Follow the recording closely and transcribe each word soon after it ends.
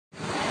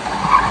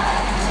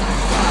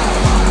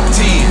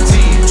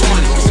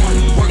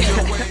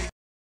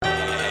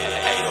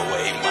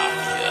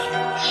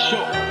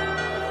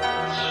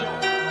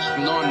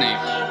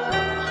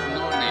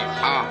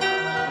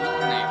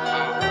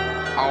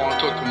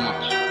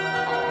much?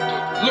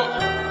 Look,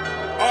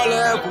 all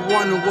I ever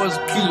wanted was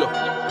a kilo.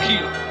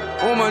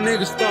 All my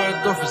niggas started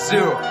off at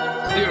zero.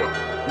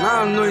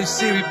 Now I know you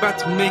see we bout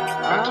to make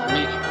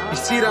it. You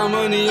see that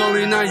money on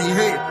me, now you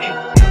hate it.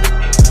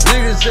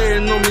 Niggas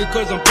hating on me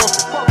cause I'm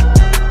poppin'.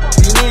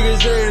 You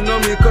niggas hating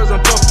on me cause I'm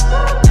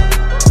poppin'.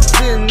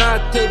 Sitting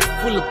out table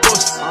full of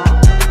bosses.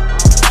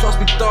 Trust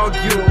me dog,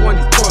 you don't want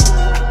these problems.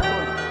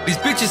 These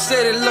bitches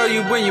say they love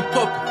you when you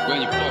poppin'.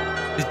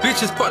 These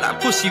bitches pop like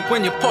pussy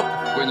when you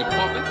poppin'.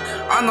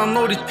 And I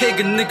know these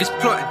pagan niggas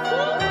plotting.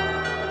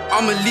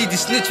 I'ma leave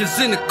these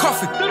snitches in the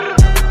coffin.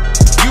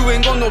 You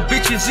ain't got no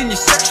bitches in your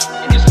section.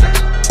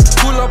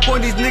 Pull up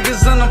on these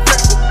niggas and I'm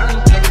flexing.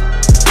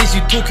 Is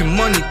you talking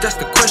money? That's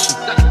the question.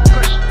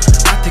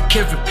 I take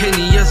every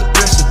penny as a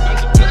blessing.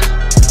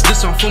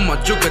 This one for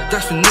my joker,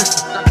 that's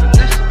finesse.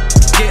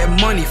 Getting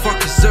money,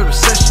 fuck is a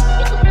recession.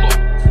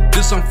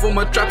 This one for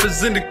my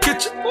trappers in the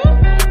kitchen.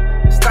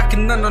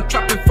 Stacking and I'm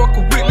trapping, fuck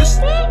a witness.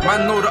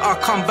 Man know that I'll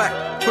come back.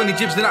 20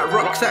 jibs in that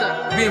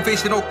rucksack. We ain't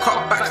facing no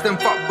cutbacks. Them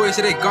fuck boys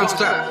say they guns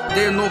clap.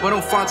 They don't know but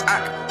no funds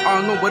act. I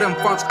don't know but them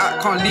funds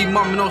act. Can't leave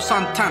mum no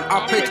suntan.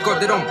 I pray to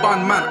God they don't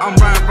ban man. I'm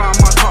riding round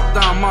my top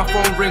down, my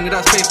phone ring,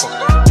 that's paper.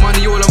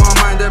 Money all on my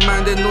mind, that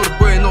man, they know the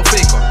boy ain't no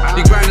faker.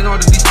 Be grinding all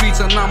of these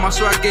streets and now my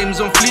swag game's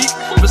on fleek.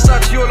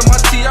 Versace all on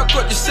my tee, I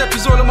got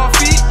Giuseppe's all on my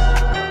feet.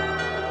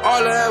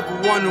 All I ever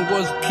wanted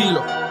was a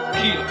kilo.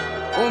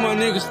 All my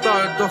niggas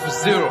started off at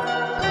zero.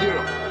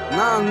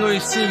 Now I know you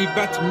see we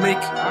bout to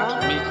make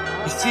it.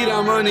 You see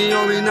that money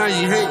on me, now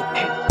you hate it.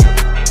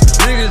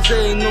 Niggas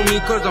hating on me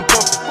cause I'm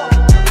poppin'.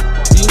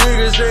 You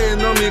niggas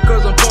hating on me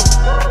cause I'm poppin'.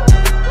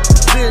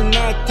 Sitting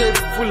out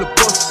table full of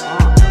bosses.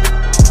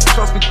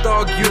 Trust me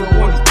dog, you don't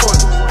want these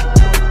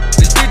problems.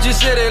 These bitches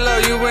say they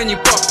love you when you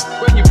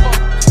poppin'.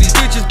 These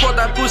bitches bought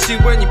that pussy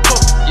when you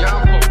poppin'.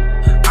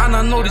 And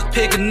I know these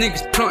pagan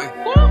niggas plotting.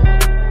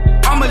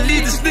 I'ma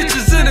leave the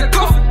snitches in the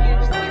coffin.